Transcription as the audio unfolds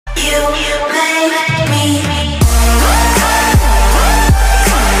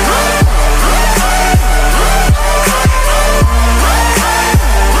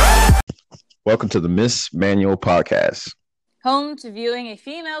Welcome to the Miss Manual Podcast. Home to viewing a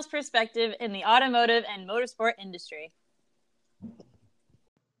female's perspective in the automotive and motorsport industry.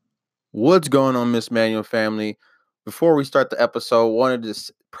 What's going on, Miss Manual family? Before we start the episode, wanted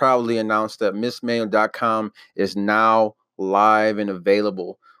to proudly announce that MissManual.com is now live and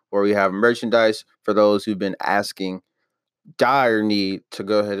available, where we have merchandise for those who've been asking dire need to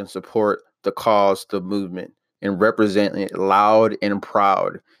go ahead and support the cause, the movement, and representing it loud and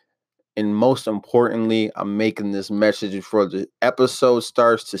proud. And most importantly, I'm making this message before the episode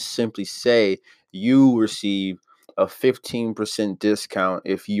starts to simply say you receive a 15% discount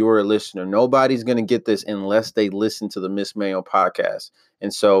if you're a listener. Nobody's going to get this unless they listen to the Miss Mayo podcast.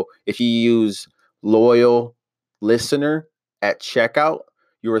 And so if you use loyal listener at checkout,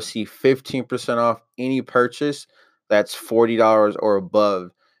 you'll receive 15% off any purchase that's $40 or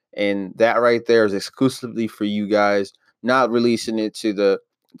above. And that right there is exclusively for you guys, not releasing it to the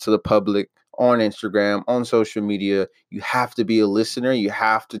public on Instagram, on social media. You have to be a listener. You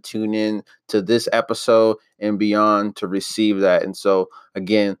have to tune in to this episode and beyond to receive that. And so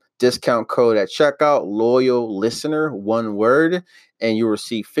again, discount code at checkout, loyal listener, one word, and you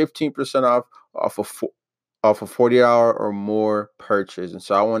receive 15% off a 40-hour or more purchase. And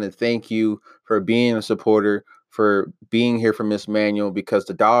so I want to thank you for being a supporter, for being here for Miss Manual, because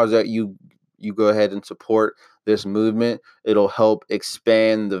the dollars that you go ahead and support this movement, it'll help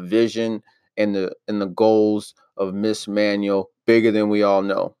expand the vision and the goals of Miss Manual bigger than we all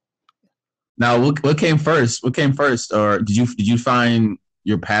know. Now, what came first? What came first, or did you find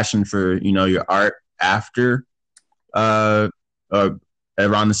your passion for your art after, around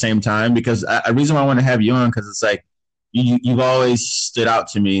the same time? Because a reason why I want to have you on, because it's like you've always stood out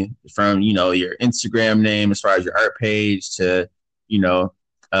to me from your Instagram name as far as your art page to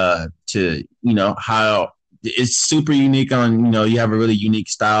how it's super unique on, you have a really unique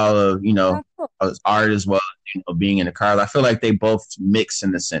style of, of art as well, being in a car. I feel like they both mix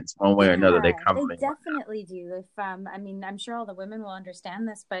in a sense, one way or another. They complement. They definitely do. If I'm sure all the women will understand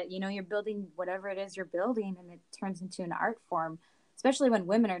this, but you're building whatever it is you're building, and it turns into an art form. Especially when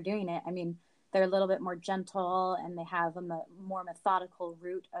women are doing it. I mean, they're a little bit more gentle, and they have a more methodical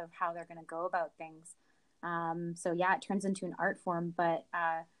route of how they're going to go about things. So yeah, it turns into an art form, but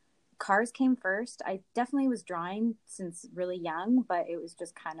cars came first. I definitely was drawing since really young, but it was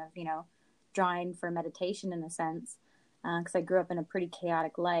just kind of, drawing for meditation in a sense, because I grew up in a pretty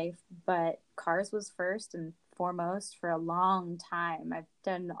chaotic life. But cars was first and foremost for a long time. I've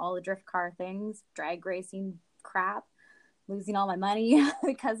done all the drift car things, drag racing crap, losing all my money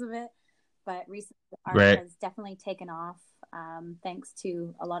because of it. But recently, art has definitely taken off, thanks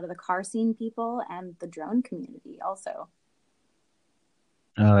to a lot of the car scene people and the drone community also.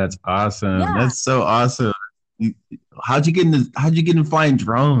 Oh, that's awesome. Yeah. That's so awesome. How'd you get in flying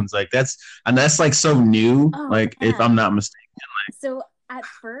drones? Like that's like so new. If I'm not mistaken. So at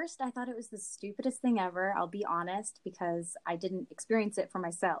first I thought it was the stupidest thing ever. I'll be honest, because I didn't experience it for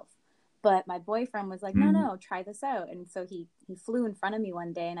myself. But my boyfriend was like, no, try this out. And so he flew in front of me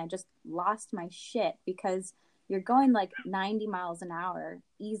one day, and I just lost my shit, because you're going like 90 miles an hour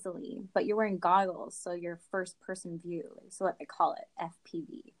easily, but you're wearing goggles, so you're first person view. So what they call it,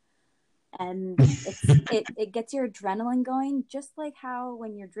 FPV. And it gets your adrenaline going, just like how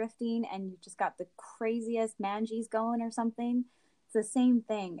when you're drifting and you just got the craziest manjies going or something. It's the same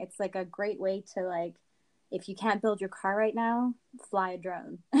thing. It's like a great way to, like, if you can't build your car right now, fly a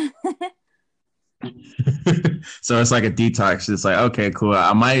drone. So it's like a detox. It's like, okay, cool.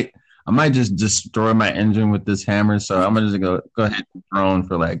 I might just destroy my engine with this hammer. So I'm gonna just go ahead and drone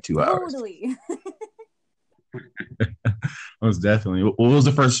for like 2 hours. Totally. Most definitely. What was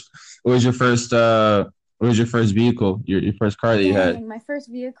your first vehicle? Your first car that you had? My first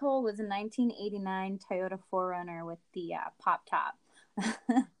vehicle was a 1989 Toyota 4Runner with the pop top.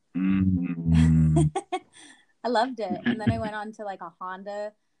 I loved it. And then I went on to like a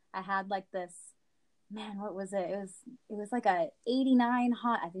Honda. I had like this, man, what was it? It was like a 89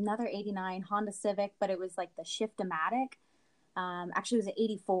 another 89 Honda Civic, but it was like the Shift-O-Matic. Actually it was an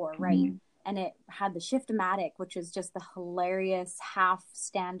 84, right? And it had the Shift-O-Matic, which is just the hilarious half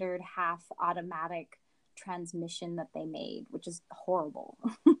standard, half automatic transmission that they made, which is horrible.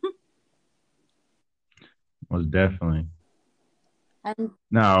 Most definitely. And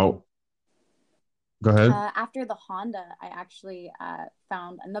now, go ahead. After the Honda, I actually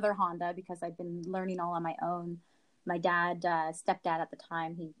found another Honda, because I'd been learning all on my own. My dad, stepdad at the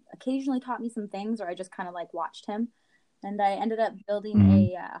time, he occasionally taught me some things, or I just kind of like watched him. And I ended up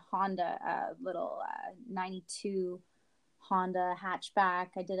building a Honda, little 92 Honda hatchback.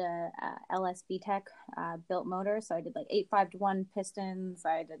 I did a LS VTEC built motor, so I did like 8.5-to-1 pistons.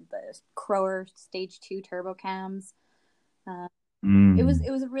 I did the Crower Stage 2 turbo cams. It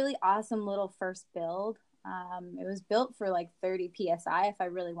was a really awesome little first build. It was built for like 30 psi if I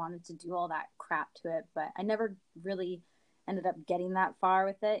really wanted to do all that crap to it, but I never really ended up getting that far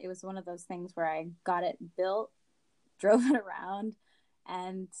with it. It was one of those things where I got it built, drove it around,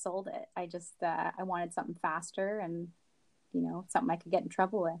 and sold it. I just I wanted something faster and, you know, something I could get in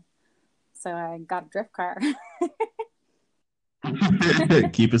trouble with. So I got a drift car.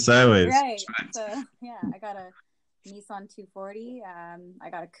 Keep it sideways. Right. So yeah, I got a Nissan 240. I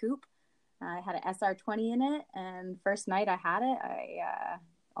got a coupe. I had an SR20 in it, and first night I had it, I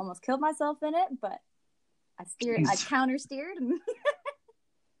almost killed myself in it, but I counter steered.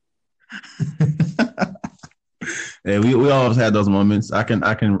 Yeah, we always had those moments. I can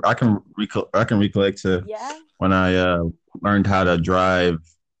recollect to when I learned how to drive.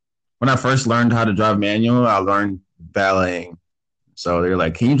 When I first learned how to drive manual, I learned valeting. So they're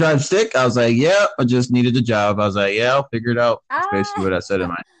like, "Can you drive stick?" I was like, "Yeah." I just needed a job. I was like, "Yeah, I'll figure it out." That's basically what I said in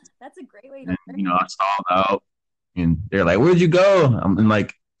my. That's a great way to learn. You know, I stalled out, and they're like, "Where'd you go?" I'm in,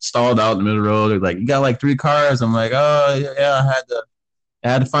 like, stalled out in the middle of the road. They're like, "You got like 3 cars." I'm like, "Oh yeah, I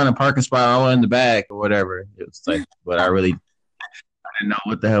had to find a parking spot all in the back or whatever." It was like, but I didn't know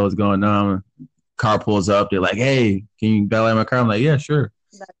what the hell was going on. Car pulls up. They're like, "Hey, can you valet my car?" I'm like, "Yeah, sure."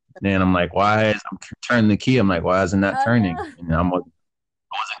 And I'm like, I'm turning the key. I'm like, "Why is it not turning?" And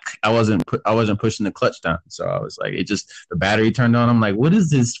I wasn't pushing the clutch down. So I was like, the battery turned on. I'm like, what is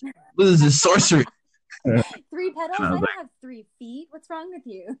this? What is this sorcery? 3 pedals? I don't have 3 feet. What's wrong with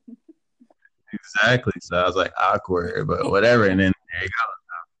you? Exactly. So I was like, awkward, but whatever. And then there you go.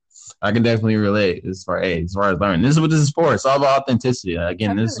 I can definitely relate as far as learning. This is what this is for. It's all about authenticity.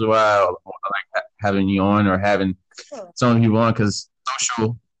 Again, This is why I like having you on or having some of you on, because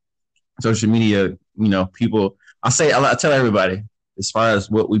social media, you know, people. I tell everybody, as far as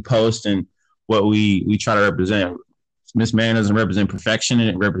what we post and what we try to represent, Miss Man doesn't represent perfection, and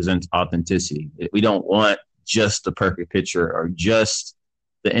it represents authenticity. We don't want just the perfect picture or just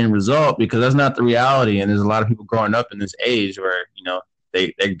the end result, because that's not the reality. And there's a lot of people growing up in this age where, you know,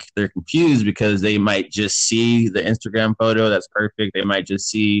 they're confused because they might just see the Instagram photo that's perfect. They might just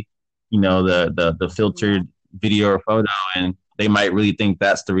see, you know, the filtered video or photo, and they might really think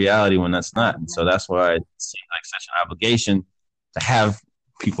that's the reality when that's not. And so that's why it seems like such an obligation to have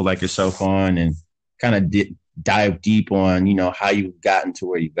people like yourself on and kind of dive deep on, you know, how you've gotten to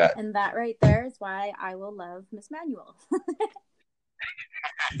where you got. And that right there is why I will love Miss Manual.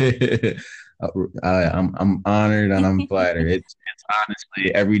 I'm honored and I'm flattered. It's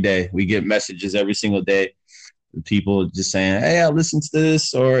honestly every day we get messages every single day. People just saying, "Hey, I listened to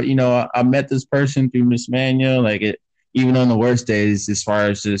this," or, you know, I met this person through Miss Manual. Like, it, even on the worst days, as far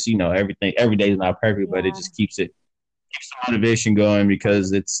as just, you know, everything, every day is not perfect, but it just keeps the motivation going, because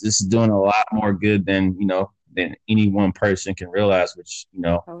this is doing a lot more good than, you know, than any one person can realize, which, you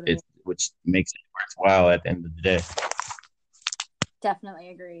know, which makes it worthwhile at the end of the day. Definitely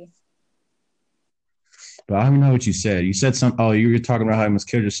agree. But I don't know what you said. You said you were talking about how you almost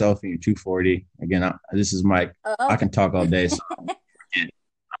killed yourself in your 240. Again, I can talk all day. So I'm like,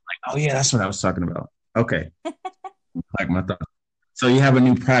 oh yeah, that's what I was talking about. Okay. Like my thoughts. So you have a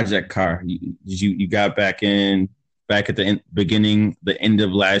new project car. You got back at the the end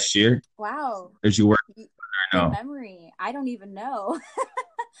of last year. Wow. Did you work? No memory. I don't even know.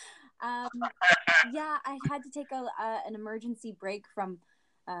 Yeah, I had to take an emergency break from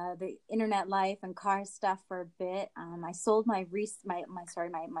the internet life and car stuff for a bit. I sold my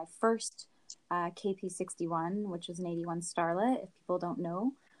first KP61, which was an 81 Starlet, if people don't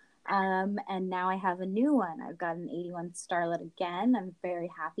know. And now I have a new one. I've got an 81 Starlet again. I'm very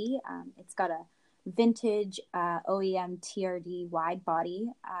happy. It's got a vintage OEM TRD wide body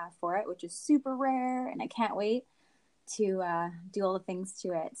for it, which is super rare, and I can't wait to do all the things to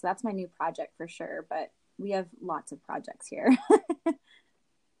it. So that's my new project for sure, but we have lots of projects here.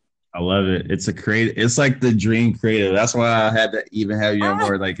 I love it. It's like the dream creative. That's why I had to even have you on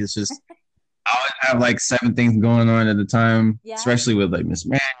board. Like, it's just, I always have like 7 things going on at the time, especially with like Miss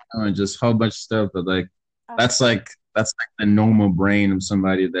Manual and just a whole bunch of stuff. But like, that's like the normal brain of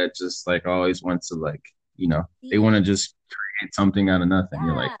somebody that just like always wants to, like, you know, they want to just create something out of nothing. Yeah,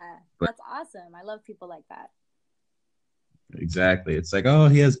 you're like, that's awesome. I love people like that. Exactly. It's like, oh,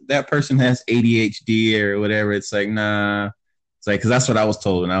 that person has ADHD or whatever. It's like, nah. It's like, because that's what I was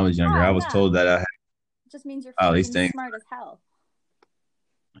told when I was younger. I was told that I had. It just means you're smart as hell.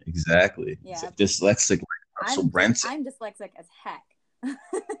 Exactly. Yeah. Like dyslexic. I'm dyslexic as heck.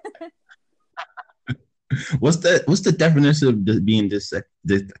 What's the definition of being I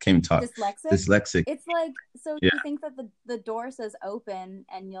can't even talk. Dyslexic. Dyslexic. It's like, so Yeah. you think that the door says open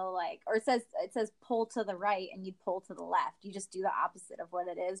and you'll like, or it says pull to the right and you pull to the left. You just do the opposite of what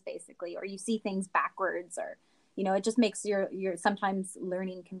it is basically, or you see things backwards, or it just makes your sometimes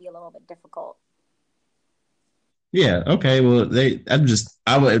learning can be a little bit difficult. Yeah. Okay. Well, if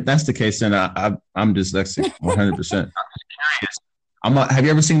that's the case, then I'm dyslexic 100%. Have you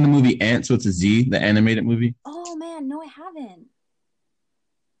ever seen the movie Ants with a Z, the animated movie? Oh man, no, I haven't.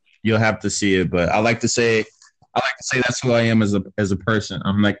 You'll have to see it, but I like to say that's who I am as a person.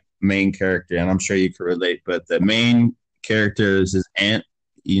 I'm like the main character, and I'm sure you can relate. But the main character is this ant,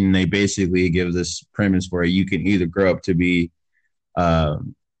 and they basically give this premise where you can either grow up to be a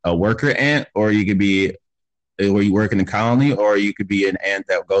worker ant, or you could be where you work in the colony, or you could be an ant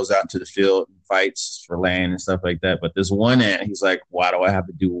that goes out into the field and fights for land and stuff like that. But this one ant, he's like, why do I have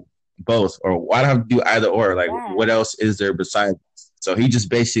to do both? Or why do I have to do either or? Like, what else is there besides this? So he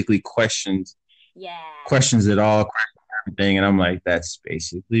just basically questions it all, everything. And I'm like, that's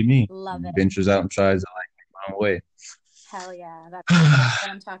basically me. Love it. Ventures out and tries to like my own way. Hell yeah. That's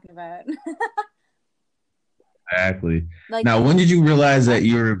what I'm talking about. Exactly. Like, now, when did you realize that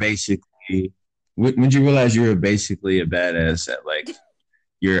you were basically... When did you realize you were basically a badass at like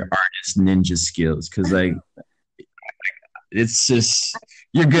your artist ninja skills? Because like it's just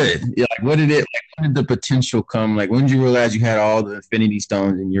you're good. Like when did the potential come? Like when did you realize you had all the Infinity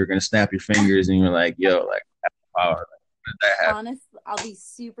Stones and you're gonna snap your fingers and you're like, yo, like power? Like, when did that happen? Honest, I'll be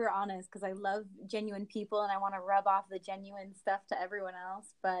super honest because I love genuine people and I want to rub off the genuine stuff to everyone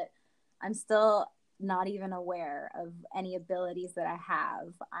else, but I'm still not even aware of any abilities that I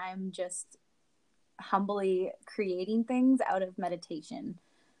have. I'm just humbly creating things out of meditation.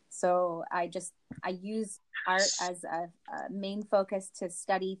 So I use art as a main focus to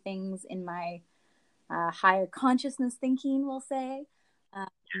study things in my higher consciousness thinking, we'll say.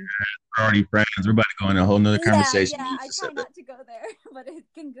 We're already friends. We're about to go in a whole nother conversation. Yeah, I try not to go there, but it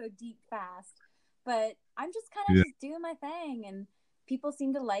can go deep fast. But I'm just kind of just doing my thing, and people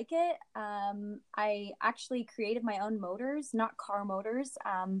seem to like it. I actually created my own motors, not car motors,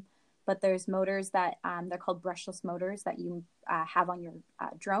 but there's motors that they're called brushless motors that you have on your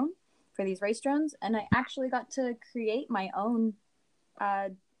drone for these race drones. And I actually got to create my own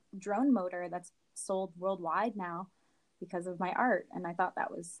drone motor that's sold worldwide now because of my art. And I thought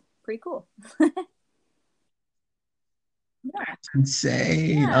that was pretty cool. That's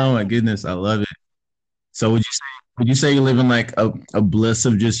insane. Yeah. Oh my goodness. I love it. So would you say you're living like a bliss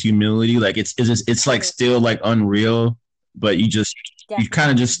of just humility? Like it's like still like unreal, but you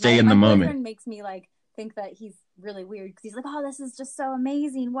kind of just stay in the moment. My makes me like think that he's really weird because he's like, oh, this is just so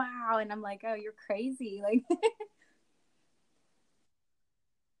amazing. Wow. And I'm like, oh, you're crazy. Like,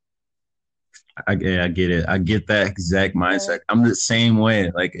 I get it. I get that exact mindset. I'm the same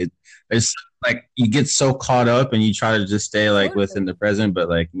way. Like it's like you get so caught up and you try to just stay like within the present, but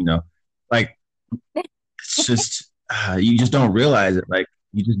like, like it's just, you just don't realize it. Like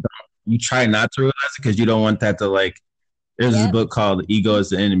you try not to realize it because you don't want that to like, there's this book called Ego is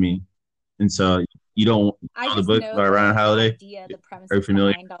the Enemy. And so you don't know the book by Ryan Holiday. The premise are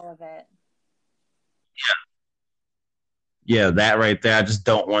familiar? Behind all of it. Yeah, that right there. I just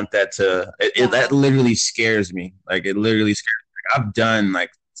don't want that to. That literally scares me. Like it literally scares me. I've done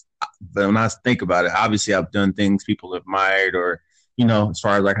like, but when I think about it, obviously I've done things people admired, or as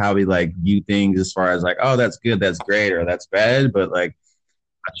far as like how we like view things, as far as like, oh, that's good, that's great, or that's bad. But like,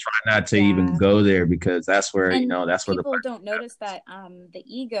 I try not to even go there because that's where that's where people don't notice that the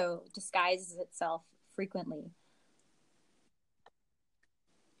ego disguises itself frequently.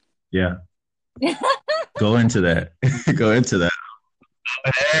 Yeah. Go into that. Go into that.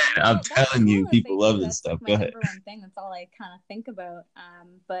 I'm telling you, people love this stuff. Go ahead. Thing. That's all I kind of think about.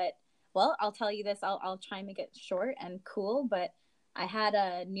 But well, I'll tell you this. I'll try and make it short and cool. But I had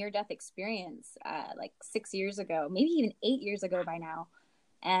a near-death experience like 6 years ago, maybe even 8 years ago by now.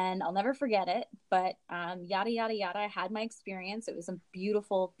 And I'll never forget it, but yada, yada, yada. I had my experience. It was a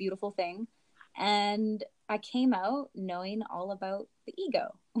beautiful, beautiful thing. And I came out knowing all about the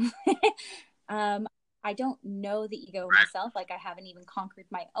ego. I don't know the ego myself. Like I haven't even conquered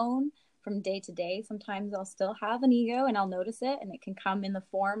my own from day to day. Sometimes I'll still have an ego and I'll notice it. And it can come in the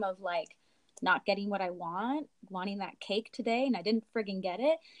form of like not getting what I want, wanting that cake today. And I didn't friggin' get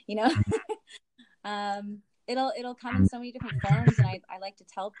it, It'll come in so many different forms, and I like to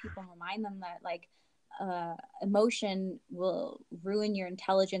tell people and remind them that like emotion will ruin your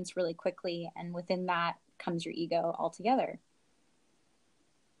intelligence really quickly, and within that comes your ego altogether.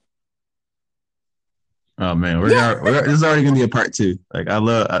 Oh man, this is already gonna be a part 2. Like I'm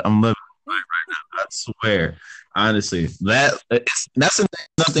loving it right now. swear, honestly, that's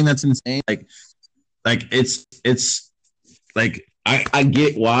something that's insane. Like it's like I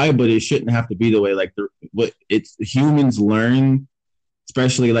get why, but it shouldn't have to be the way. Like what it's humans learn,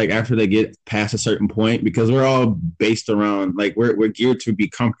 especially like after they get past a certain point, because we're all based around like we're geared to be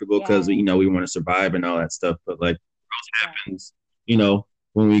comfortable because Yeah. we want to survive and all that stuff. But like growth happens, you know,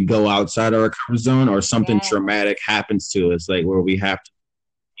 when we go outside our comfort zone or something Yes. traumatic happens to us, like where we have to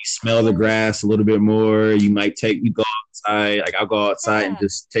you smell the grass a little bit more. You go outside. Like I'll go outside and Yeah.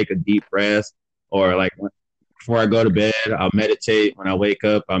 just take a deep breath, or like before I go to bed, I'll meditate. When I wake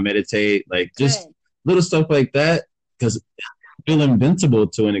up, I'll meditate. Like just Good. little stuff like that, because we feel invincible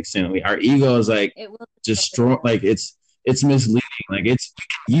to an extent. Our ego is like It will destroy. Like it's misleading. Like you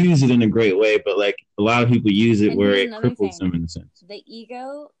can use it in a great way, but like a lot of people use it And where here's it another cripples thing. them in a sense. The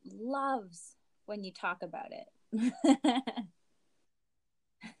ego loves when you talk about it.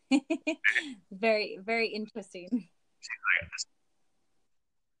 Very, very interesting.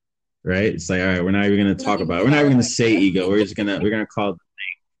 Right? It's like, all right, we're not even going to talk Nothing about it. We're not even going to relevant. say ego. We're gonna call it.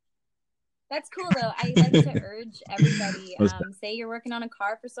 That's cool though. I like to urge everybody. What's that? Say you're working on a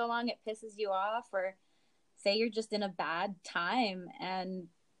car for so long it pisses you off, or say you're just in a bad time. And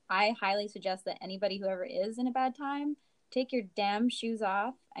I highly suggest that anybody who ever is in a bad time, take your damn shoes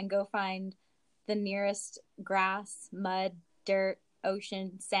off and go find the nearest grass, mud, dirt,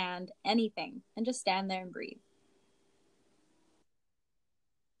 ocean, sand, anything, and just stand there and breathe.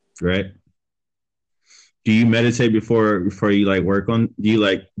 Right? Do you meditate before you like work on? Do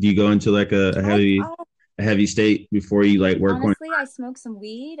you go into like a heavy state before you like work on? Honestly, I smoke some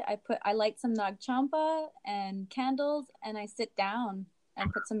weed. I light some Nag Champa and candles, and I sit down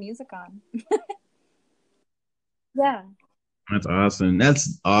and put some music on. Yeah. That's awesome.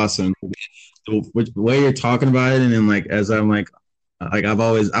 That's awesome. The way you're talking about it, and then like as I'm like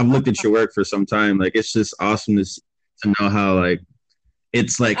I've looked at your work for some time. Like it's just awesome to know how like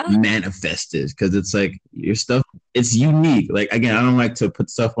it's like manifested, because it's like your stuff. It's unique. Like again, I don't like to put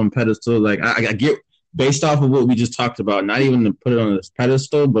stuff on pedestal. Like I get based off of what we just talked about. Not even to put it on this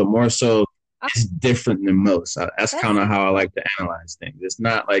pedestal, but more so it's different than most. That's kind of how I like to analyze things. It's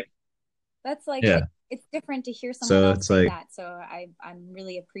not like that's like yeah. It's different to hear someone else say like, that. So I'm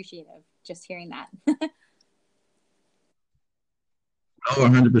really appreciative just hearing that. Oh,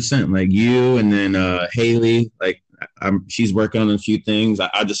 100%. Like you, and then Haley. Like she's working on a few things. I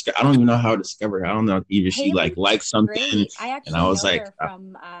don't even know how to discover her. I don't know if she like likes something. Great. I actually know her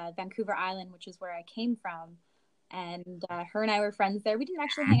from Vancouver Island, which is where I came from. And her and I were friends there. We didn't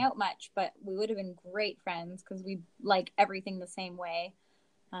actually hang out much, but we would have been great friends because we like everything the same way.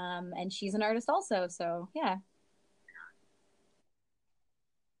 And she's an artist also, so yeah.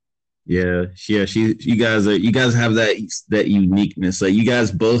 Yeah. You guys have that uniqueness. Like you guys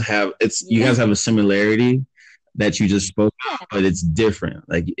both have you guys have a similarity that you just spoke of, but it's different.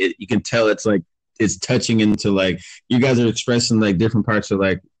 Like you can tell it's like it's touching into like you guys are expressing like different parts of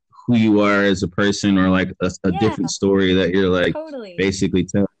like who you are as a person, or like a different story that you're like basically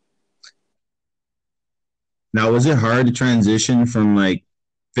telling. Now, was it hard to transition from like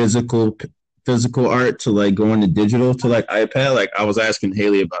physical art to like going to digital to like iPad? Like I was asking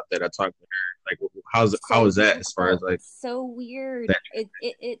Haley about that. I talked to her. Like how is that as far as like so weird?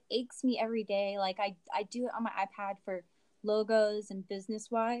 It aches me every day. Like I do it on my iPad for logos and business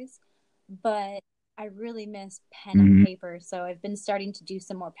wise, but I really miss pen and paper. So I've been starting to do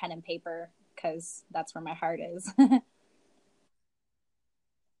some more pen and paper because that's where my heart is. Right.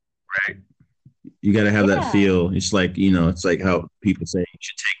 You got to have that feel. It's like, it's like how people say you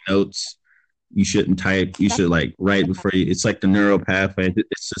should take notes. You shouldn't type. You should like write before you. It's like the neural pathway.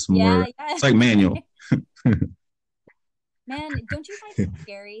 It's just more. It's like manual. Man, don't you find it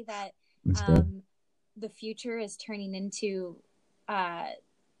scary that the future is turning into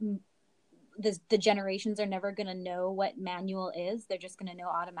the generations are never going to know what manual is? They're just going to know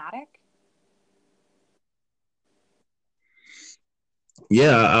automatic.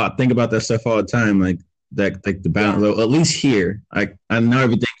 Yeah, I think about that stuff all the time. Like the balance. At least here, I know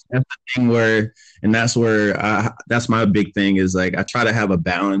everything. That's the thing where, and that's where that's my big thing is like I try to have a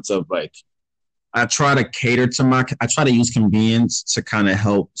balance of like I try to cater to I try to use convenience to kind of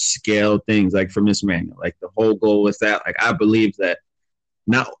help scale things. Like for Miss Manual, like the whole goal with that. Like I believe that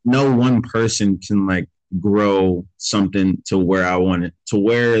no one person can like grow something to where I want it, to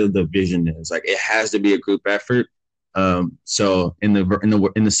where the vision is. Like it has to be a group effort. So in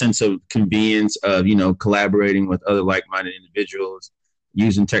the sense of convenience of collaborating with other like-minded individuals,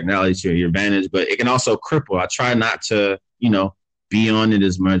 using technology to your advantage, but it can also cripple. I try not to be on it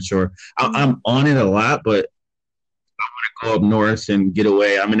as much, or I'm on it a lot, but I want to go up north and get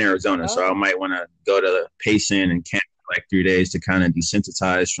away. I'm in Arizona, so I Oh, might want to go to Payson and camp for like 3 days to kind of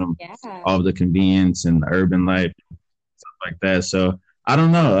desensitize from yeah. all of the convenience and the urban life like that. So I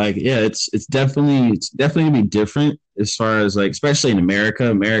don't know. Like, yeah, it's definitely gonna be different as far as like, especially in America.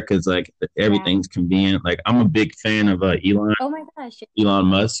 America's like Yeah. everything's convenient. Like, I'm a big fan of Oh my gosh. Elon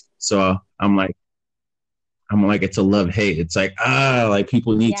Musk. So I'm like it's a love hate. It's like like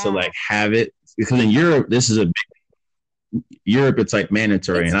people need to Yeah. like have it because in Europe Europe it's like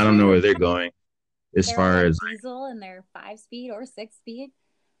mandatory, It's and I don't know true. where they're going as They're all far like as diesel and they're 5 speed or 6 speed.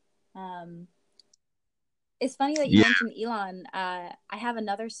 Um, it's funny that you yeah. mentioned Elon. I have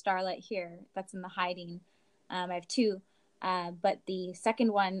another starlet here that's in the hiding. I have two, but the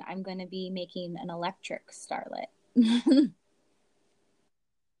second one I'm going to be making an electric starlet.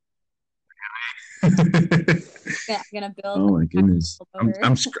 I'm gonna build Oh like my a goodness.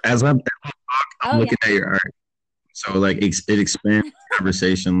 motor. As I'm Oh yeah, looking at your art, so like it expands the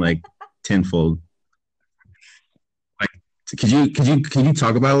conversation like tenfold. Like, could you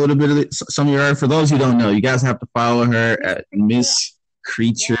talk about a little bit of some of your art for those who don't know? You guys have to follow her Miss at Creature. Miss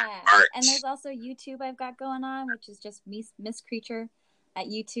Creature Yeah, Art. and there's also YouTube I've got going on, which is just Miss Creature at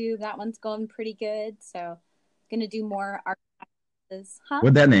YouTube. That one's going pretty good. So, gonna do more art classes. Huh?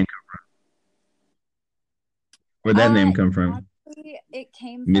 Where'd that name Where'd that Uh, name come from? Honestly, it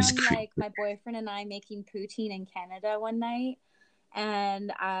came Miss from Creature. like my boyfriend and I making poutine in Canada one night,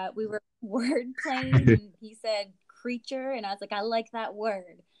 and we were word playing, and he said creature, and I was like, I like that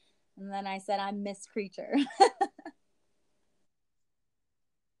word, and then I said I'm Miss Creature.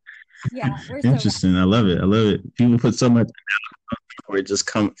 Yeah, we're so rad. Interesting. I love it. I love it. People put so much where it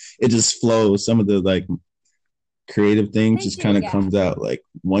just flows. Some of the like creative things They just do, kind of yeah, comes out like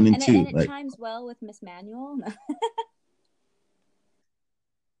one and and it two. and it Like, chimes well with Miss Manual.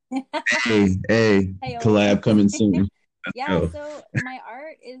 hey, Hey, oh. collab coming soon. Yeah, Oh. so my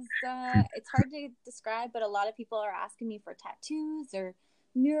art is it's hard to describe, but a lot of people are asking me for tattoos or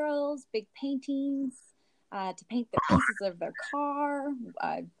murals, big paintings, to paint the pieces of their car,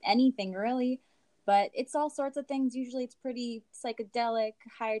 anything really. But it's all sorts of things. Usually it's pretty psychedelic,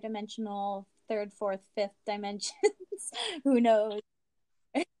 higher dimensional, third, fourth, fifth dimensions. Who knows?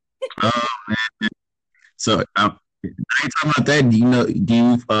 Oh, so talking about that, do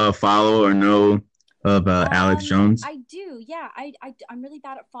you follow or know of Alex Jones? I do. Yeah, I'm really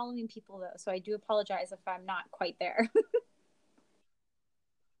bad at following people though, so I do apologize if I'm not quite there.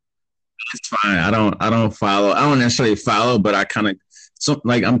 It's fine. I don't follow. I don't necessarily follow, but I kind of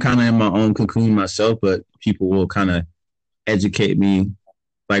like I'm kind of in my own cocoon myself. But people will kind of educate me.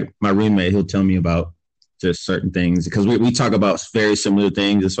 Like my roommate, he'll tell me about just certain things because we talk about very similar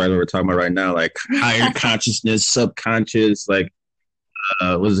things. That's right what we're talking about right now, like higher consciousness, subconscious, like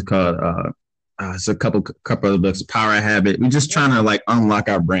what is it called? It's a couple other books, Power Habit. We're just Yeah. trying to like unlock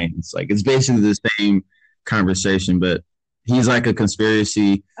our brains. Like it's basically the same conversation, but he's like a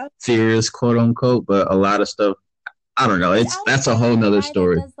conspiracy Oh, theorist, quote unquote. But a lot of stuff, I don't know. is It's Alex That's a whole Jones the nother guy that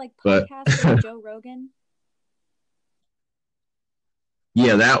story. does like But podcasts with Joe Rogan?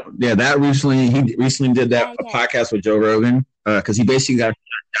 that recently he recently did that Yeah, a yeah. podcast with Joe Rogan because he basically got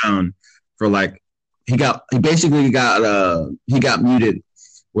shut down for like he got muted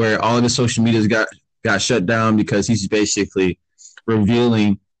where all of his social medias got shut down because he's basically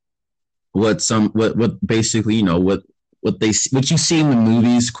revealing what basically what you see in the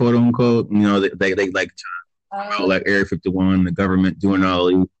movies, quote unquote. They like Oh, like Area 51, the government doing all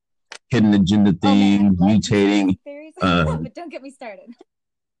these hidden agenda oh man, I things, love mutating. conspiracy theories, Uh, but don't get me started.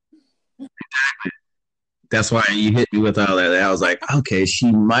 that's why you hit me with all that. I was like, okay,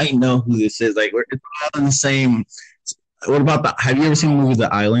 she might know who this is. Like it's all in the same. What about Have you The ever seen the movie Island? The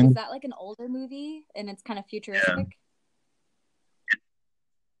Is Island? that like an older movie and it's kind of Yeah, futuristic?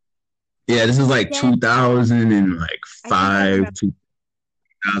 yeah. This is like Yeah, 2005, I think I remember.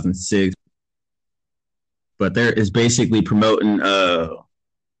 2006. But there is basically promoting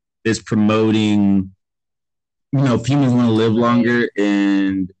if humans want to live Right. longer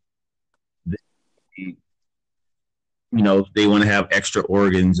and they, they want to have extra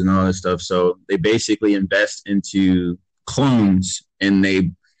organs and all this stuff. So they basically invest into clones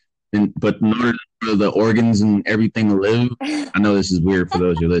but in order for the organs and everything to live, I know this is weird for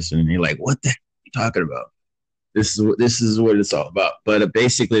those who are listening. You're like, what the heck are you talking about? This is what it's all about. But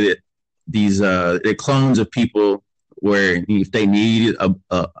basically, these they're clones of people where if they need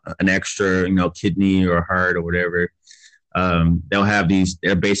an extra, kidney or heart or whatever, they'll have these.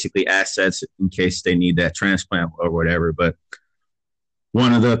 They're basically assets in case they need that transplant or whatever. But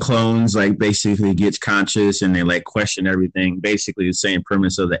one of the clones like basically gets conscious and they like question everything. Basically the same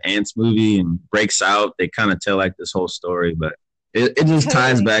premise of the Ants movie and breaks out. They kind of tell like this whole story, but it just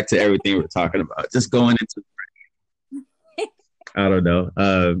ties back to everything we're talking about. Just going into I don't know.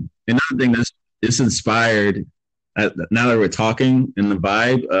 Another thing that's this inspired now that we're talking in the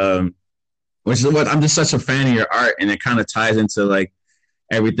vibe, which is what I'm just such a fan of your art, and it kind of ties into like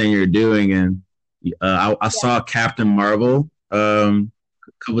everything you're doing. And I saw Captain Marvel a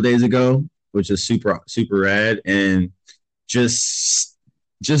couple days ago, which is super rad, and just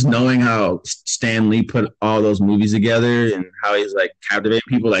just knowing how Stan Lee put all those movies together and how he's like captivating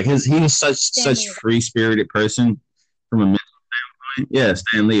people, like he was such free spirited person from a mental standpoint. Yeah,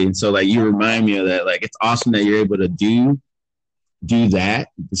 Stan Lee. And so like you remind me of that. Like it's awesome that you're able to do that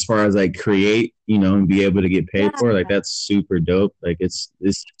as far as like create, and be able to get paid for it. Like that's super dope. Like it's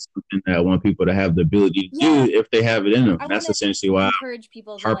something that I want people to have the ability to do if they have it in them. That's essentially why I encourage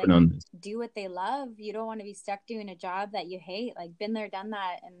people to harping on this. Do what they love. You don't want to be stuck doing a job that you hate. Like been there, done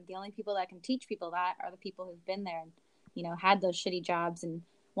that, and the only people that can teach people that are the people who've been there and had those shitty jobs and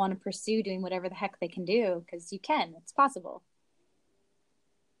want to pursue doing whatever the heck they can do, because you can. It's possible.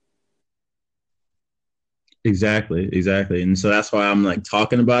 Exactly. And so that's why I'm like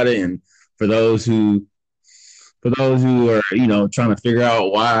talking about it. And for those who are, trying to figure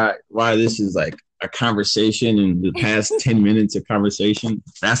out why this is like a conversation in the past 10 minutes of conversation,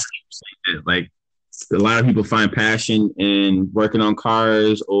 that's it. Like a lot of people find passion in working on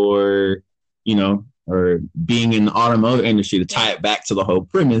cars or being in the automotive industry, to tie it back to the whole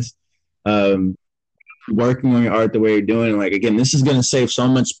premise. Working on your art the way you're doing, like again, this is gonna save so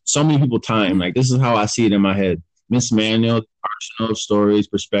many people time. Like this is how I see it in my head. Miss Manual, arsenal of stories,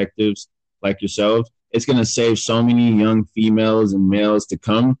 perspectives like yourself. It's gonna save so many young females and males to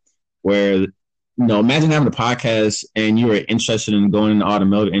come. Where imagine having a podcast and you were interested in going in the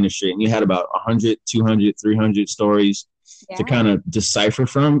automotive industry and you had about 100, 200, 300 stories to kind of decipher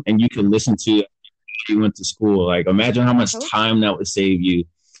from, and you could listen to. You went to school. Like imagine how much time that would save you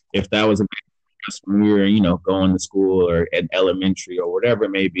if that was a when we were, going to school or at elementary or whatever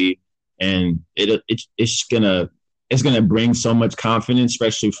it may be. And it's gonna bring so much confidence,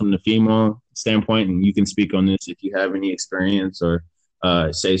 especially from the female standpoint. And you can speak on this if you have any experience or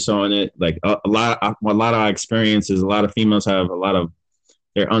say so on it. Like a lot of our experiences, a lot of females have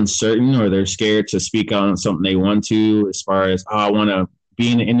they're uncertain or they're scared to speak on something they want to, as far as, I want to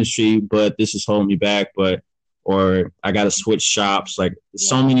be in the industry, but this is holding me back, or I got to switch shops. Like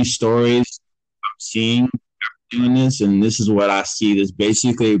so many stories seeing doing this, and this is what I see this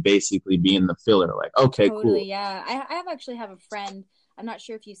basically being the filler. Like, okay, totally, cool. Yeah, I actually have a friend. I'm not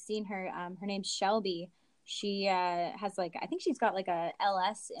sure if you've seen her. Her name's Shelby. She has I think she's got like a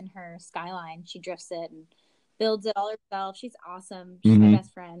LS in her Skyline. She drifts it and builds it all herself. She's awesome. She's my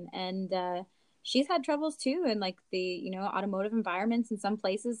best friend, and she's had troubles too in like the automotive environments in some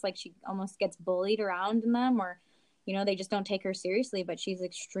places. Like she almost gets bullied around in them, or they just don't take her seriously, but she's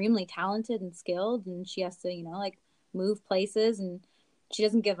extremely talented and skilled, and she has to, move places, and she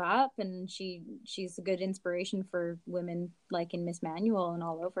doesn't give up, and she's a good inspiration for women like in Miss Manual and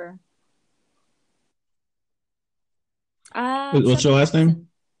all over. What's your last name?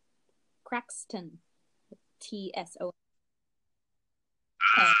 Craxton. TSO.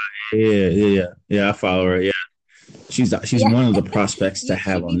 Yeah, I follow her. Yeah. She's one of the prospects to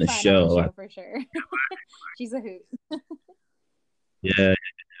have on the show. For sure. She's a hoot. Yeah.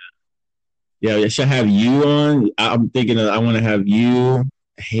 Should have you on. I'm thinking I want to have you and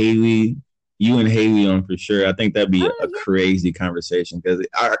Haley on for sure. I think that'd be a crazy conversation, because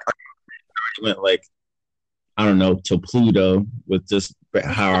I went I don't know, to Pluto with just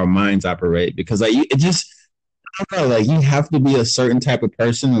how our minds operate, because it just, I don't know, you have to be a certain type of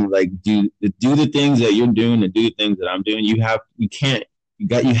person and do the things that you're doing and do the things that I'm doing. You have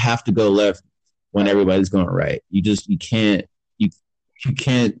to go left when everybody's going right. You can't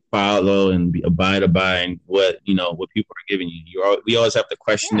follow and abide by what people are giving you. We always have to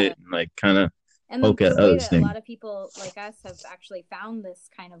question it and kind of poke at other things. A lot of people like us have actually found this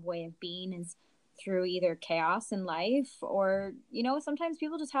kind of way of being is through either chaos in life, or sometimes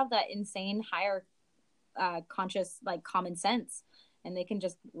people just have that insane higher conscious common sense, and they can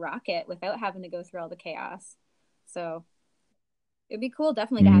just rock it without having to go through all the chaos. So it'd be cool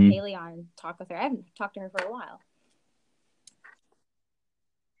definitely to have Haley on and talk with her. I haven't talked to her for a while.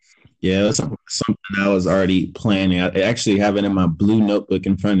 Yeah, that's something I was already planning. I actually have it in my blue notebook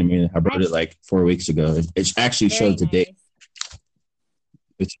in front of me. I wrote it 4 weeks ago. It actually shows the date.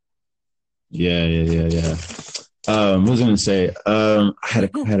 Yeah. What was I gonna say? I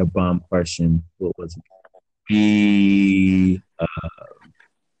had a bomb question. What was it?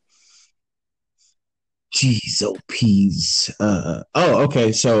 Jeez, oh peas.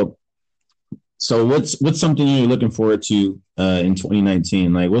 Okay. So what's something you're looking forward to in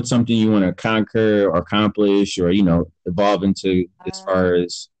 2019? Like, what's something you want to conquer or accomplish, or evolve into as far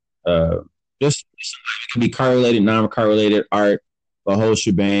as uh, just it can be correlated, non-correlated art, the whole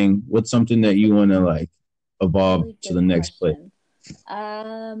shebang. What's something that you want to like evolve Really to good the next place? question.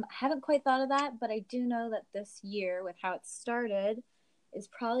 I haven't quite thought of that, but I do know that this year, with how it started, is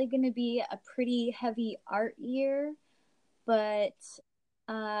probably going to be a pretty heavy art year. But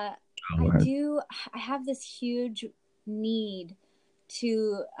uh, Oh, right. I have this huge need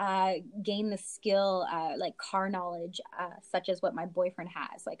to gain the skill, like car knowledge, such as what my boyfriend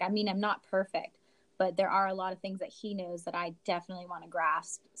has. Like, I mean, I'm not perfect, but there are a lot of things that he knows that I definitely want to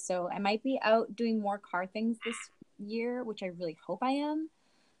grasp. So I might be out doing more car things this year, which I really hope I am.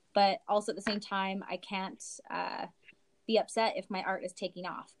 But also at the same time, I can't be upset if my art is taking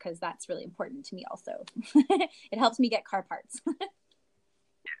off, because that's really important to me also. It helps me get car parts.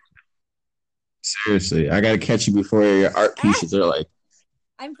 Seriously, I gotta catch you before your art pieces are like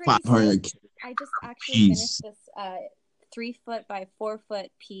I'm pretty 500 stoked. I just actually piece. finished this 3 foot by 4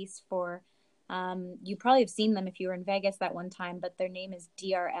 foot piece for, you probably have seen them if you were in Vegas that one time, but their name is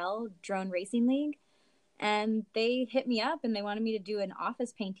DRL, Drone Racing League. And they hit me up and they wanted me to do an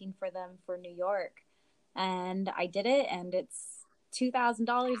office painting for them for New York. And I did it, and it's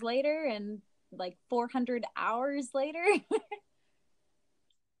 $2,000 later and like 400 hours later.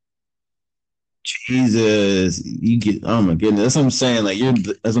 Jesus, you get, oh my goodness. That's what I'm saying. Like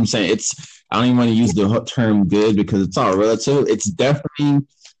that's what I'm saying. I don't even want to use the term good because it's all relative. It's definitely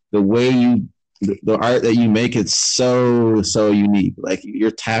the way the art that you make. It's so unique. Like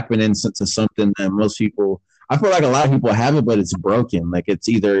you're tapping into something that most people, I feel like a lot of people have it, but it's broken. Like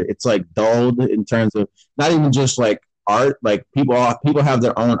it's like dulled in terms of not even just like art. Like people have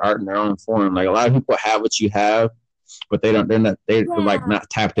their own art in their own form. Like a lot of people have what you have, but they're like Yeah, not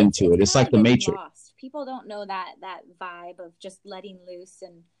tapped it's into it. It's kind of like like the getting Matrix. lost. People don't know that vibe of just letting loose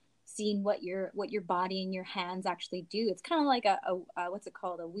and seeing what your body and your hands actually do. It's kind of like a what's it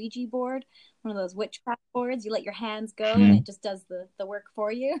called, a Ouija board, one of those witchcraft boards. You let your hands go and Mhm. it just does the work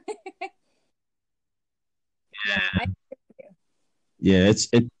for you. Yeah, I Yeah,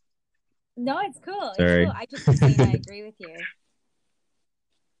 it. no, it's cool. It's cool. Sorry. I just was saying I agree with you.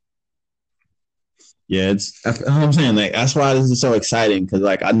 Yeah, that's what I'm saying. Like that's why this is so exciting because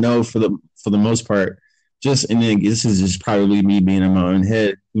like I know for the most part, just and then this is just probably me being in my own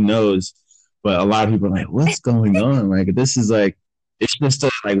head. Who knows? But a lot of people are like, what's going on? Like this is like it's just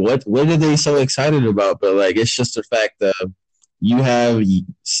like what are they so excited about? But like it's just the fact that you have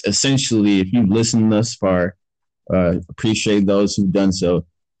essentially, if you've listened thus far, appreciate those who've done so.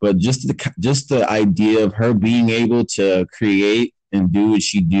 But just the idea of her being able to create and do what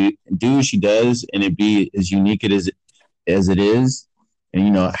she does, and it be as unique as it is,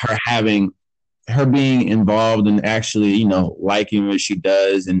 and her being involved and actually liking what she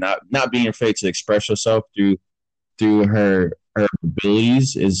does and not being afraid to express herself through her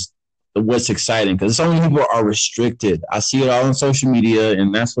abilities is what's exciting because so many people are restricted. I see it all on social media,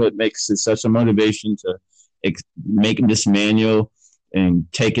 and that's what makes it such a motivation to make this manual and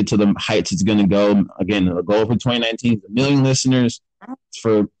take it to the heights it's going to go. Again, the goal for 2019 is a million listeners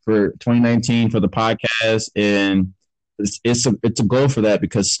for 2019 for the podcast, and it's a goal for that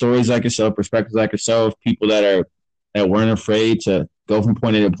because stories like yourself, perspectives like yourself, people that weren't afraid to go from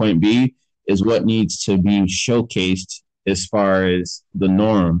point A to point B is what needs to be showcased as far as the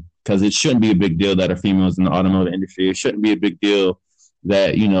norm because it shouldn't be a big deal that a female is in the automotive industry. It shouldn't be a big deal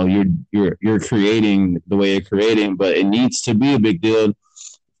that you're creating the way you're creating, but it needs to be a big deal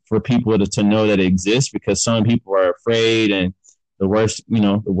for people to know that it exists because some people are afraid, and the worst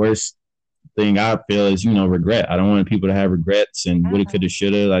thing I feel is regret. I don't want people to have regrets and woulda, Yeah, coulda,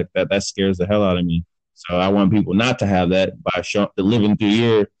 shoulda like that. That scares the hell out of me. So I want people not to have that by living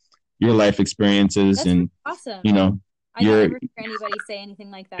through your life experiences that's really and awesome. you know I don't your ever hear anybody say anything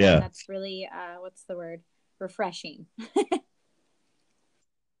like that, and yeah. that's really what's the word? Refreshing.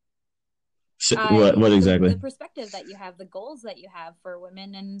 What The exactly? perspective that you have, the goals that you have for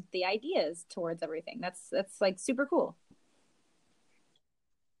women, and the ideas towards everything. That's like super cool.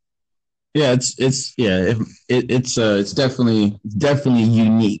 Yeah, it's definitely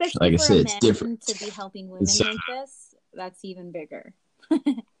unique. Especially Like I for a said, it's different. man to be helping It's women like this, that's even bigger.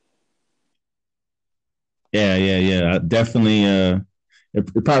 yeah. Definitely.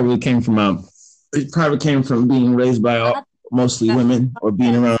 It probably came from being raised by That, mostly that women or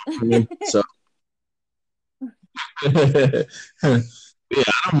being around sense. women. So yeah,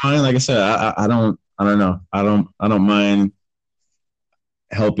 I don't mind. Like I said, I don't know. I don't mind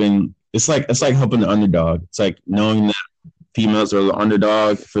helping it's like helping the underdog. It's like knowing that females are the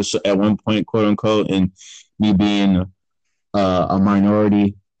underdog at one point, quote unquote, and me being a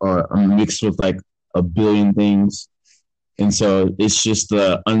minority or I'm mixed with like a billion things. And so it's just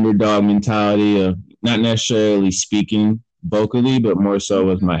the underdog mentality of not necessarily speaking vocally, but more so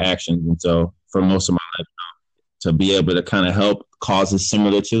with my actions. And so for most of my life, to be able to kind of help causes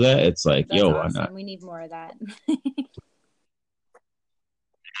similar to that, it's like, That's yo, awesome. why not? We need more of that.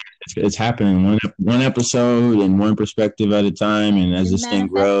 It's happening one episode and one perspective at a time. And as this thing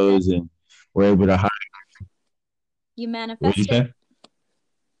grows and we're able to hire. You manifest What did you say?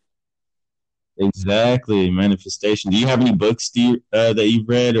 Exactly, manifestation. Do you have any books that you've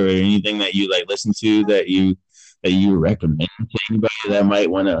read or anything that you like listen to that you recommend to anybody that might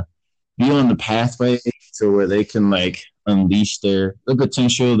want to be on the pathway to where they can like unleash their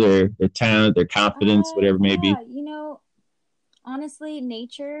potential, their talent, their confidence, whatever it may be? Honestly,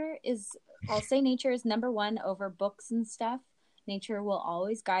 I'll say nature is number one over books and stuff. Nature will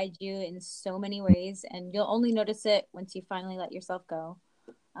always guide you in so many ways, and you'll only notice it once you finally let yourself go.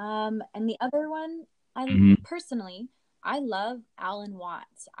 And the other one, personally, I love Alan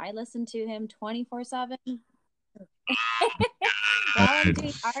Watts. I listen to him 24/7. While I'm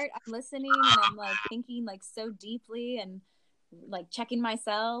doing art, I'm listening and I'm like thinking like so deeply and like checking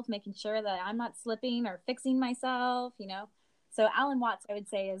myself, making sure that I'm not slipping or fixing myself, So Alan Watts, I would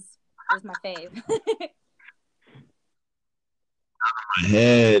say, is my fave. My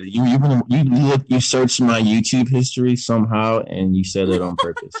head. You searched my YouTube history somehow, and you said it on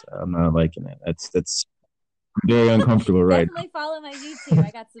purpose. I'm not liking it. That's very uncomfortable right now. Definitely follow my YouTube.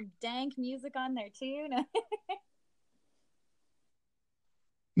 I got some dank music on there too.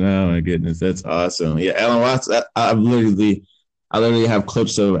 Oh my goodness, that's awesome. Yeah, Alan Watts. I literally have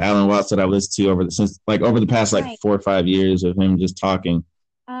clips of Alan Watts that I've listened to over the past 4 or 5 years of him just talking.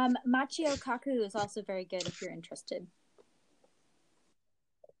 Machio Kaku is also very good if you're interested.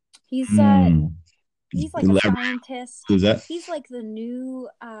 He's like a scientist. Who's that? He's like the new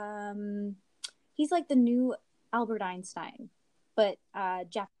Albert Einstein, but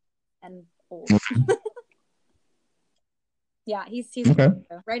Japanese and old. Yeah, he's okay.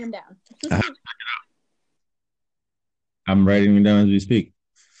 Write him down. I'm writing him down as we speak.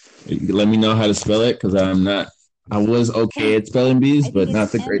 Let me know how to spell it because I'm not. I was okay at spelling bees, but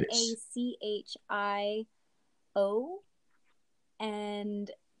not the greatest. Machio, and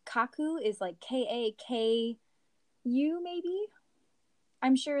Kaku is like Kaku, maybe.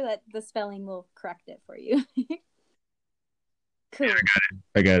 I'm sure that the spelling will correct it for you. Cool.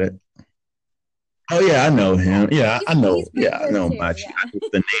 I got it. Oh yeah, I know him. Yeah, I know. Yeah, I know Machi. Yeah.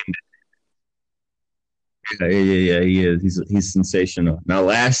 The name. Yeah. He is. He's sensational. Now,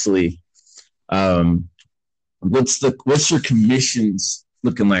 lastly, what's your commissions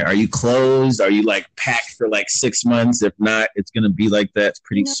looking like? Are you closed? Are you like packed for like 6 months? If not, it's gonna be like that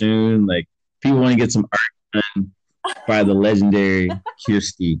pretty soon. Like people want to get some art done by the legendary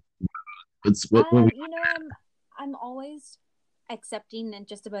Kirsty. I'm always accepting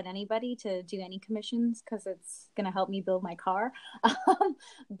just about anybody to do any commissions because it's going to help me build my car.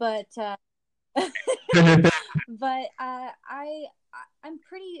 But I'm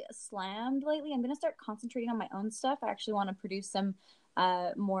pretty slammed lately. I'm going to start concentrating on my own stuff. I actually want to produce some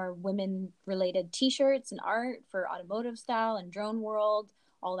more women related t-shirts and art for automotive style and drone world,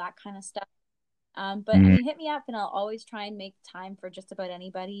 all that kind of stuff. But I mean, hit me up and I'll always try and make time for just about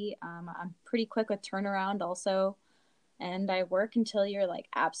anybody. I'm pretty quick with turnaround also. And I work until you're like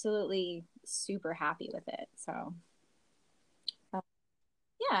absolutely super happy with it. So,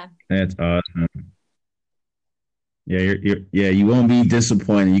 yeah. That's awesome. Yeah, you won't be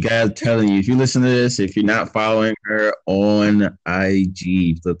disappointed. You guys, telling you, if you listen to this, if you're not following her on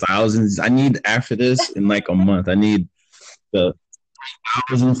IG, the thousands, I need after this in like a month, I need the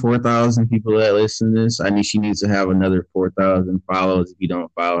 4,000 people that listen to this. She needs to have another 4,000 followers if you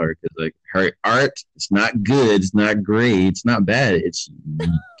don't follow her, because like her art, it's not good, it's not great, it's not bad, it's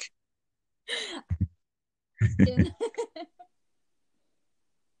unique.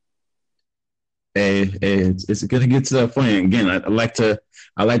 It's gonna get to that point again. I like to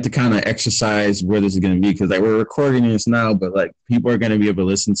kind of exercise where this is gonna be because like we're recording this now, but like people are gonna be able to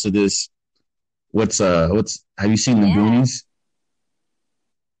listen to this. What's have you seen the Goonies?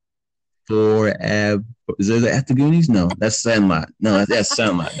 Is it at the Goonies? No, that's Sandlot. No, that's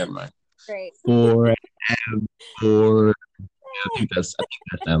Sandlot. Never mind. Great. I think that's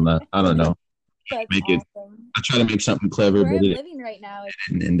Sandlot. I don't know. That's awesome. I try to make something clever, where I'm living right now is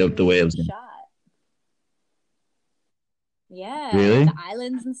and the way it was shot. Yeah, really? The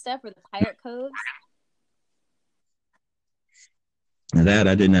islands and stuff, or the pirate coves. That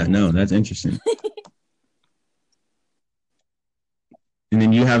I did not know. That's interesting. And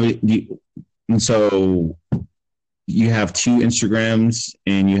then you have it. And so you have two Instagrams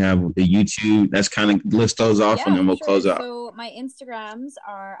and you have a YouTube. That's kind of list those off, and then we'll close out. So my Instagrams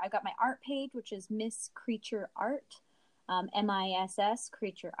are, I got my art page, which is Miss Creature Art, MISS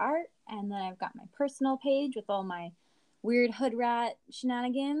Creature Art, and then I've got my personal page with all my weird hood rat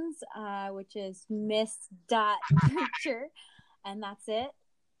shenanigans, which is Miss.Creature, and that's it.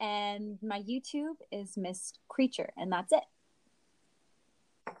 And my YouTube is Miss Creature, and that's it.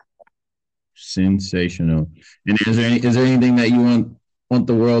 Sensational. And is there anything that you want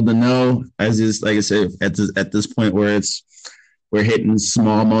the world to know? As is, like I said, at this point where we're hitting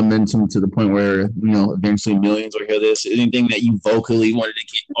small momentum to the point where eventually millions will hear this. Anything that you vocally wanted to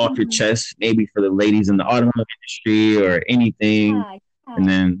get off your chest, maybe for the ladies in the automobile industry or anything, and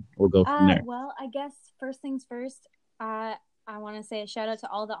then we'll go from there. Well, I guess first things first. I want to say a shout out to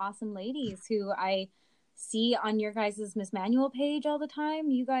all the awesome ladies who I see on your guys' Miss Manual page all the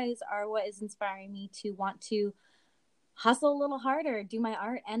time. You guys are what is inspiring me to want to hustle a little harder, do my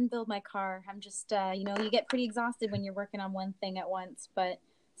art and build my car. I'm just, you get pretty exhausted when you're working on one thing at once, but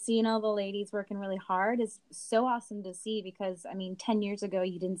seeing all the ladies working really hard is so awesome to see, because 10 years ago,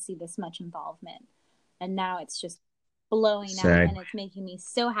 you didn't see this much involvement, and now it's just blowing out, and it's making me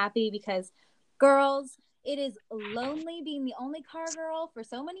so happy, because girls, it is lonely being the only car girl for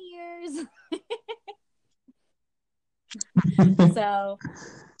so many years. So,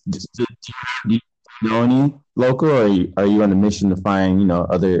 do you know any local, or are you on a mission to find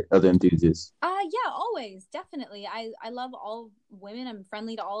other enthusiasts? Yeah, always, definitely. I love all women. I'm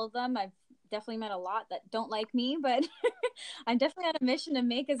friendly to all of them. I've definitely met a lot that don't like me, but I'm definitely on a mission to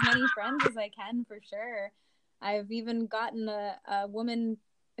make as many friends as I can, for sure. I've even gotten a woman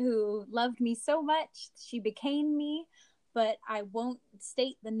who loved me so much she became me, but I won't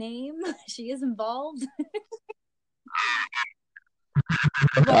state the name. She is involved.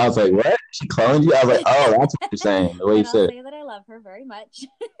 I was like, what? She cloned you? I was like, oh, that's what you're saying. The way you said it. I'll say that I love her very much.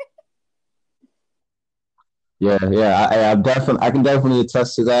 Yeah. I can definitely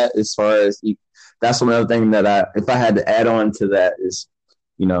attest to that. As far as that's another thing that if I had to add on to that is,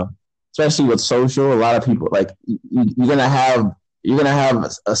 especially with social, a lot of people, like, you're gonna have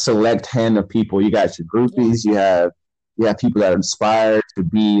a select hand of people. You got your groupies. Yeah. You have people that are inspired to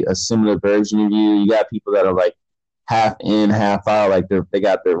be a similar version of you. You got people that are like half in, half out, like they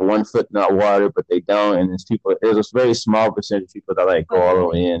got their 1 foot in the water, but they don't. And there's a very small percentage of people that like go all the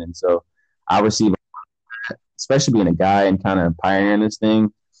way in. And so I receive, especially being a guy and kind of pioneering this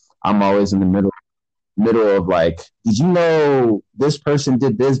thing, I'm always in the middle of like, did you know this person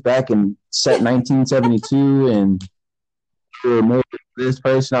did this back in 1972 and this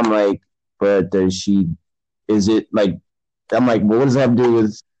person? I'm like, but is it like, I'm like, well, what does that have to do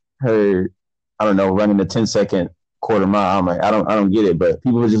with her, I don't know, running a 10-second quarter mile? I'm like, I don't get it, but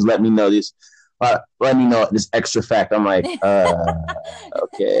people just let me know this extra fact. I'm like,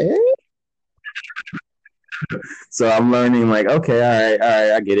 okay. So I'm learning, like, okay, all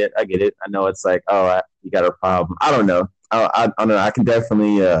right, I get it. I know it's like, you got a problem. I don't know. I don't know. I can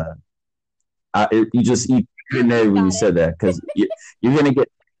definitely, you just eat your nerve when you said that, because you're gonna get.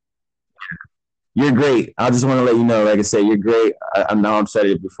 You're great. I just want to let you know, like I said, you're great. I know I've said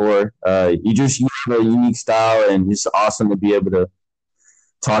it before. You have a unique style, and it's awesome to be able to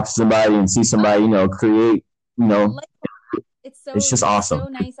talk to somebody and see somebody, create, it's just awesome. So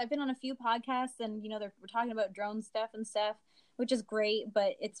nice. I've been on a few podcasts, and we're talking about drone stuff, which is great,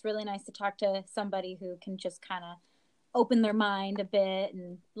 but it's really nice to talk to somebody who can just kind of open their mind a bit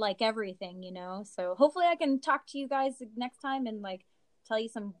and like everything, So hopefully I can talk to you guys next time and like tell you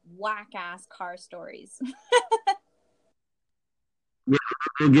some whack-ass car stories.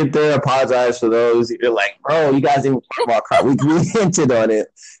 We'll get there. Apologize for those. You're like, bro, you guys didn't talk about car. We hinted on it.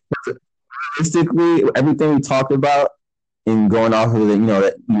 Realistically, everything we talked about and going off of it,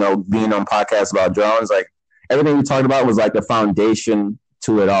 being on podcasts about drones, like everything we talked about was like the foundation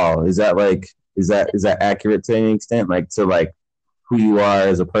to it all. Is that accurate to any extent? Like, to like who you are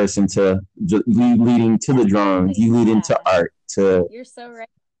as a person, to leading to the drones, you lead into art. You're so right.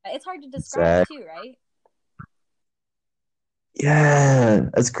 It's hard to describe too, right? Yeah,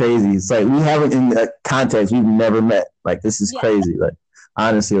 that's crazy. It's like we haven't, in that context, we've never met. Like, this is crazy. Like,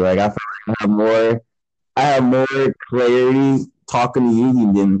 honestly, like I feel like I have more clarity talking to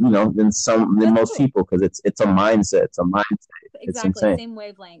you than most people, because it's a mindset. It's a mindset. Exactly, it's insane. Same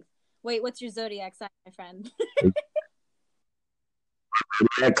wavelength. Wait, what's your zodiac sign, my friend?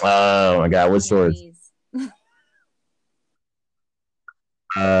 Oh my God, what's yours?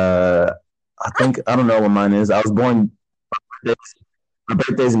 I think, I don't know what mine is. I was born My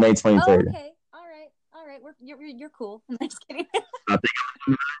birthday's May Oh, 23rd. okay. All right. You're cool. I'm just kidding. I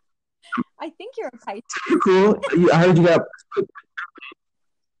think I think you're a Pisces. you're cool. I heard you got.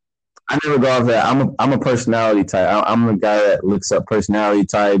 I never go off that. I'm a personality type. I'm the guy that looks up personality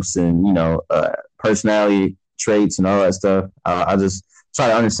types and personality traits and all that stuff. I just try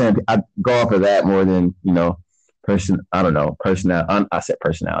to understand. I go off of that more than person. I don't know personal. I said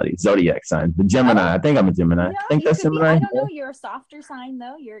personality, zodiac sign. The Gemini. Oh, I think I'm a Gemini. yeah, I think you that's could be. Gemini. I don't know. You're a softer sign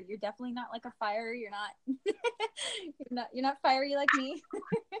though. You're definitely not like a fire. You're not. You're not fiery like me.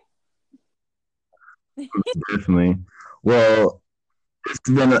 Definitely. Well, it's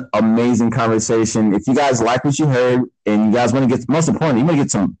been an amazing conversation. If you guys like what you heard and you guys want to get, most importantly, you want to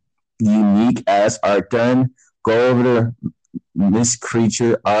get some unique ass art done, go over to Miss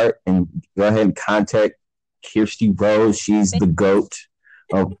Creature Art and go ahead and contact Kirsty Rose. She's the GOAT.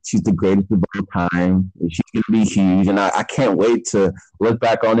 Oh, she's the greatest of all time. She's gonna be huge, and I can't wait to look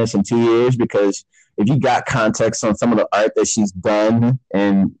back on this in 2 years because if you got context on some of the art that she's done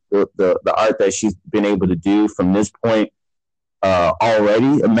and the art that she's been able to do from this point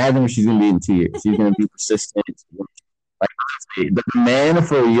already, imagine what she's gonna be in 2 years. She's gonna be persistent. Like honestly, the demand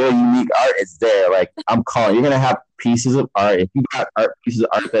for your unique art is there. Like I'm calling, you're gonna have pieces of art. If you got pieces of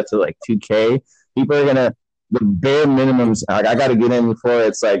art that's like 2K, people are gonna the bare minimums. Like I got to get in before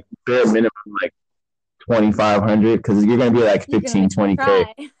it's like bare minimum like 2,500 because you're gonna be like 15,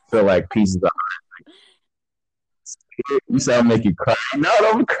 20K for like pieces of art. You said I'll make you cry. No,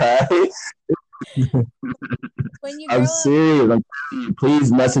 don't cry. When you I'm serious. I'm you,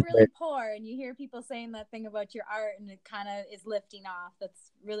 please message really me. poor and you hear people saying that thing about your art and it kind of is lifting off,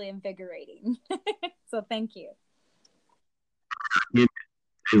 that's really invigorating. So thank you.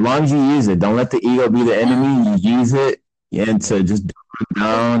 As long as you use it, don't let the ego be the enemy. You use it and to just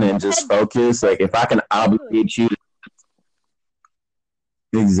down and just focus. Like if I can obligate you.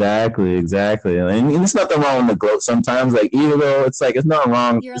 Exactly. And there's nothing wrong with the gloat sometimes. Like even though it's like it's not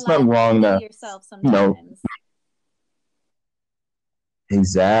wrong. It's not wrong to yourself sometimes.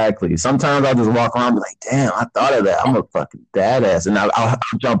 Exactly. Sometimes I'll just walk around and be like, damn, I thought of that. I'm a fucking badass. And I'll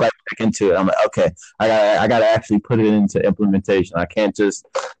jump right back into it. I'm like, okay, I gotta actually put it into implementation. I can't just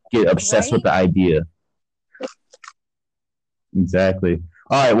get obsessed with the idea. Exactly.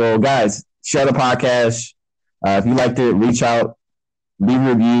 All right, well, guys, share the podcast. If you liked it, reach out, leave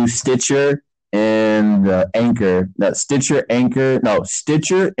a review, Stitcher and Anchor. Stitcher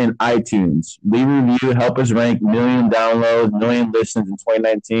and iTunes. Leave a review, help us rank, million downloads, million listens in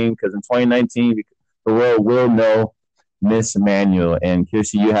 2019. Because in 2019, the world will know Miss Emmanuel. And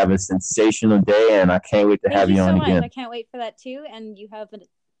Kirsty, you have a sensational day, and I can't wait to have you on again. I can't wait for that too. And you have a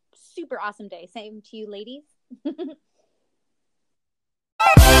super awesome day. Same to you, ladies.